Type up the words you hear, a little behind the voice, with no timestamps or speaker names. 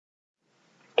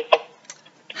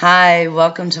Hi,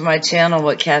 welcome to my channel,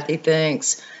 What Kathy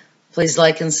Thinks. Please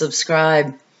like and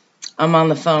subscribe. I'm on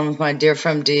the phone with my dear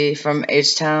friend Dee from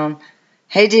H-Town.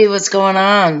 Hey Dee, what's going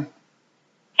on?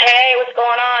 Hey, what's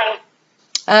going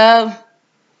on?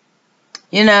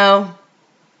 You know,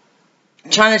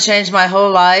 trying to change my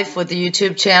whole life with the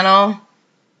YouTube channel.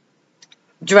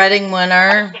 Dreading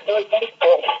winter.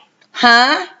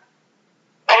 Huh?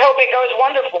 I hope it goes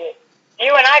wonderful.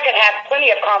 You and I could have plenty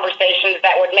of conversations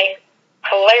that would make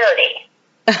hilarity.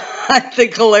 I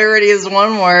think hilarity is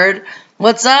one word.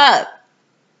 What's up?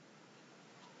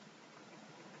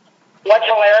 What's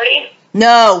hilarity?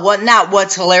 No, not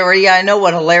what's hilarity. I know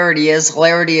what hilarity is.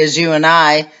 Hilarity is you and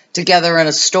I together in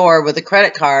a store with a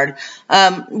credit card.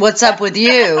 What's up with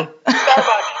you?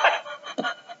 Starbucks.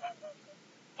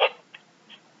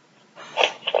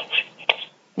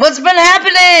 What's been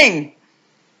happening?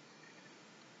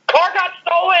 Car got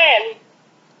stolen.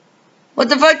 What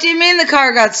the fuck do you mean the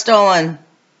car got stolen?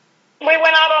 We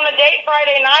went out on a date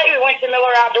Friday night. We went to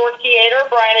Miller Outdoor Theater.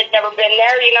 Brian had never been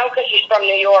there, because she's from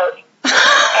New York.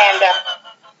 And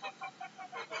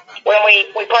when we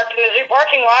parked in the zoo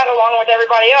parking lot along with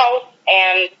everybody else,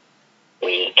 and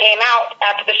we came out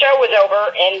after the show was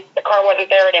over, and the car wasn't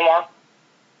there anymore.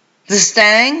 The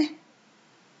Stang?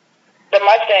 The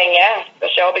Mustang, yeah. The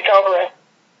Shelby Cobra.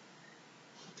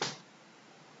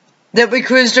 That we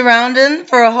cruised around in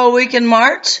for a whole week in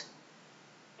March?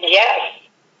 Yes,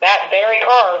 that very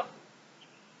car.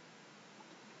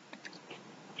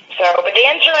 But the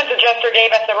insurance adjuster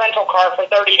gave us a rental car for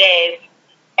 30 days,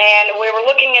 and we were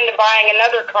looking into buying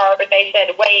another car, but they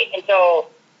said wait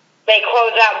until they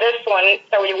close out this one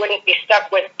so we wouldn't be stuck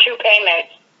with two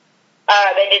payments.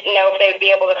 They didn't know if they would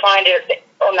be able to find it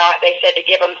or not. They said to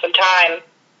give them some time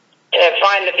to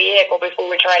find the vehicle before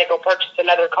we try to go purchase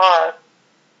another car.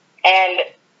 And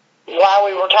while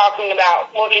we were talking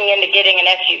about looking into getting an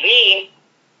SUV,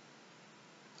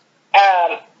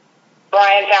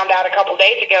 Brian found out a couple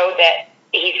days ago that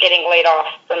he's getting laid off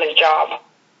from his job.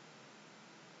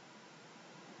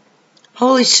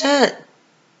 Holy shit.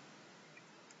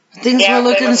 Things were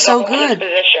looking so good.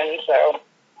 Position, so.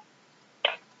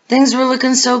 Things were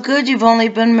looking so good. You've only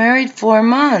been married 4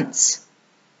 months.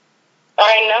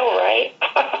 I know, right?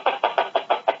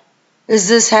 Is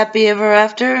this happy ever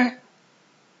after?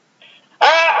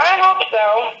 I hope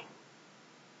so.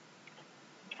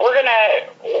 We're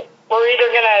either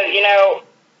gonna,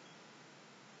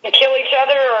 kill each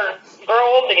other or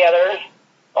grow old together.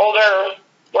 Older,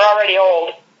 we're already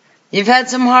old. You've had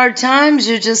some hard times.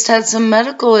 You just had some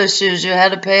medical issues. You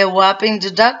had to pay a whopping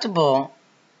deductible.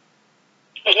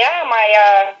 Yeah,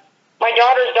 my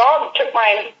daughter's dog took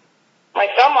my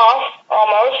thumb off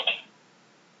almost.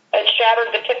 It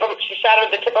shattered the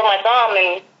tip of my thumb,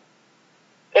 and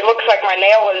it looks like my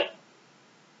nail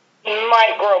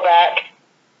might grow back.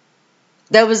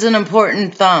 That was an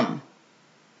important thumb.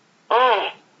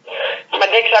 My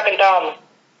dick-sucking thumb.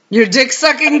 Your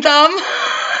dick-sucking thumb?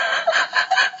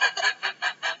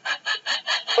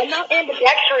 I'm not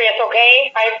ambidextrous,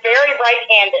 okay? I'm very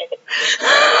right-handed.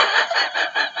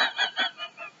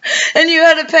 And you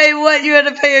had to pay what? You had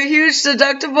to pay a huge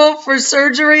deductible for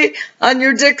surgery on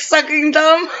your dick-sucking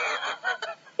thumb?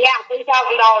 Yeah,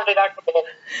 $3,000 deductible.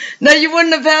 Now, you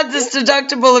wouldn't have had this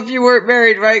deductible if you weren't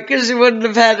married, right? Because you wouldn't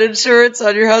have had insurance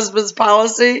on your husband's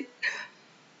policy?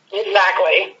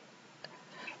 Exactly.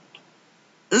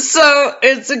 So,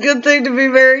 it's a good thing to be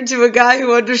married to a guy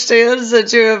who understands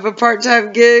that you have a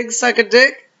part-time gig, suck a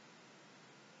dick?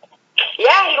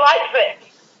 Yeah, he likes it.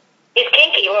 He's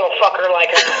kinky, little fucker like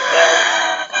that.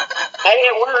 So. Hey,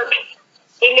 it worked.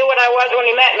 He knew what I was when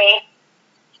he met me.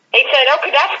 He said,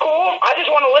 okay, that's cool. I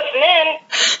just want to listen in.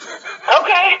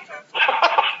 Okay.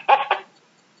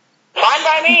 Fine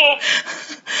by me.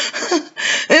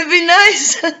 It'd be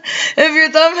nice if your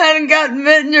thumb hadn't gotten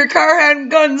bit and your car hadn't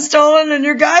gotten stolen and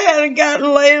your guy hadn't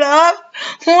gotten laid off.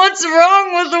 What's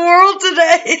wrong with the world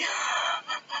today?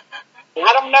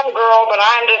 I don't know, girl, but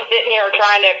I'm just sitting here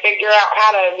trying to figure out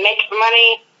how to make some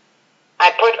money.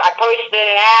 I posted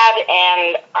an ad,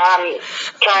 and I'm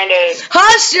trying to...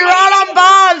 Hush! You're out on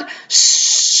bond!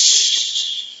 Shh!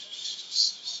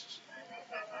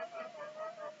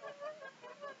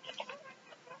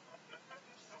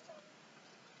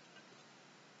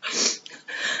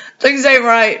 Things ain't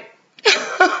right.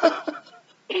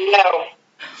 No.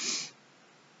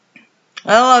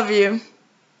 I love you.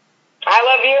 I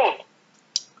love you.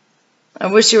 I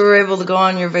wish you were able to go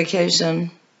on your vacation.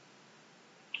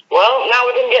 Well, not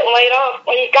with him getting laid off.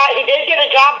 He did get a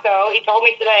job, though. He told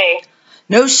me today.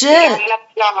 No shit. He got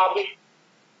another job.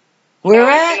 Where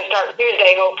He's at? going to start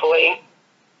Tuesday, hopefully.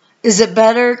 Is it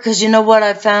better? Because you know what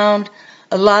I found?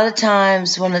 A lot of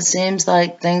times when it seems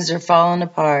like things are falling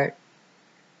apart,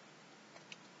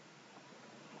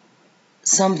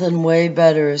 something way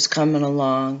better is coming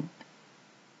along.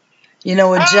 You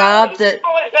know, a job that...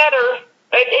 Oh, it's better.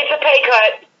 It's a pay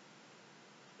cut,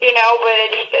 you know, but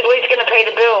it's at least going to pay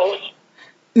the bills.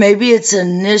 Maybe it's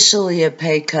initially a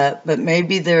pay cut, but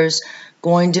maybe there's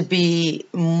going to be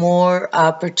more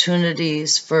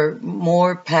opportunities for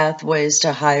more pathways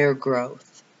to higher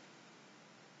growth.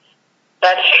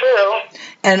 That's true.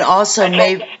 And also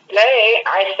maybe... Today,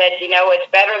 I said, you know, it's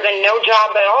better than no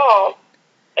job at all.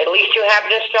 At least you have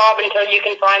this job until you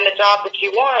can find the job that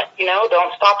you want. You know,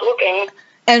 don't stop looking.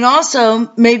 And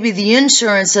also, maybe the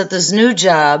insurance at this new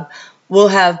job will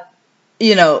have,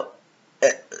 you know,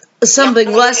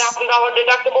 something less... $1,000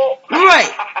 deductible?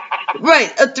 Right.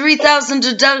 Right. A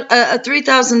 $3,000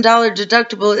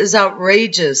 deductible is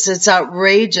outrageous. It's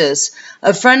outrageous.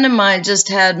 A friend of mine just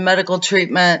had medical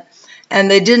treatment, and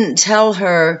they didn't tell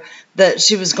her that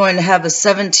she was going to have a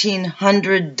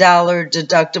 $1,700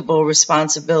 deductible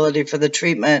responsibility for the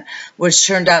treatment, which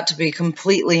turned out to be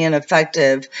completely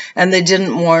ineffective. And they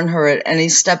didn't warn her at any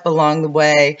step along the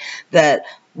way that,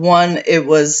 one, it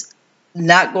was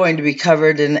not going to be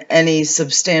covered in any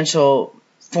substantial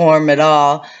form at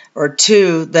all, or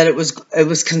two, that it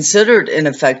was considered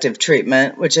ineffective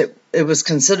treatment, which it was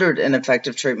considered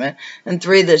ineffective treatment, and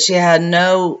three, that she had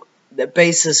no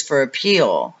basis for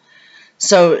appeal.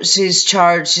 So she's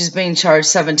being charged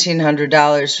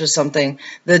 $1,700 for something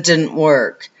that didn't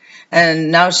work.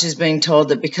 And now she's being told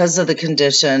that because of the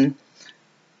condition,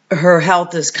 her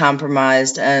health is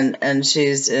compromised and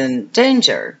she's in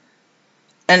danger.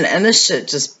 And this shit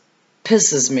just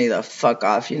pisses me the fuck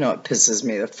off. You know, it pisses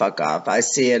me the fuck off. I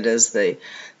see it as the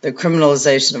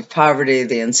criminalization of poverty,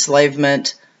 the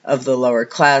enslavement of the lower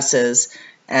classes,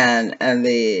 and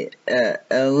the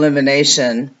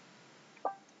elimination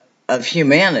of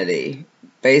humanity,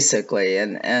 basically.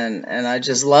 And I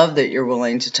just love that you're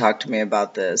willing to talk to me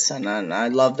about this, and I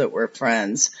love that we're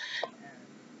friends. I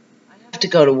have to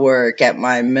go to work at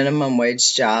my minimum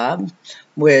wage job,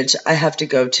 which I have to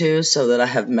go to so that I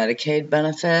have Medicaid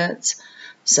benefits.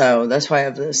 So that's why I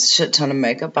have this shit ton of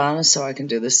makeup on, so I can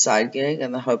do this side gig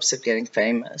in the hopes of getting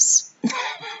famous.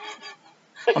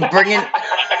 I'm bringing...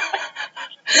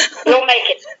 You'll make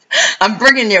it. I'm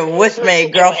bringing you with me,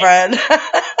 girlfriend. I love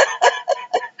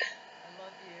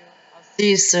you. I'll see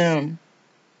you soon.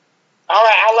 All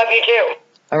right, I love you too.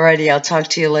 Alrighty, I'll talk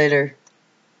to you later.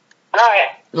 All right.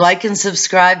 Like and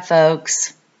subscribe,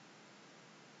 folks.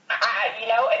 You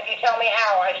know, if you tell me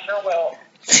how, I sure will.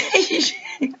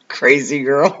 Crazy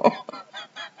girl.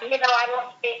 You know, I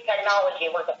don't speak technology.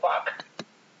 What the fuck?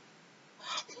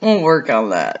 We'll work on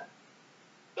that.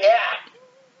 Yeah.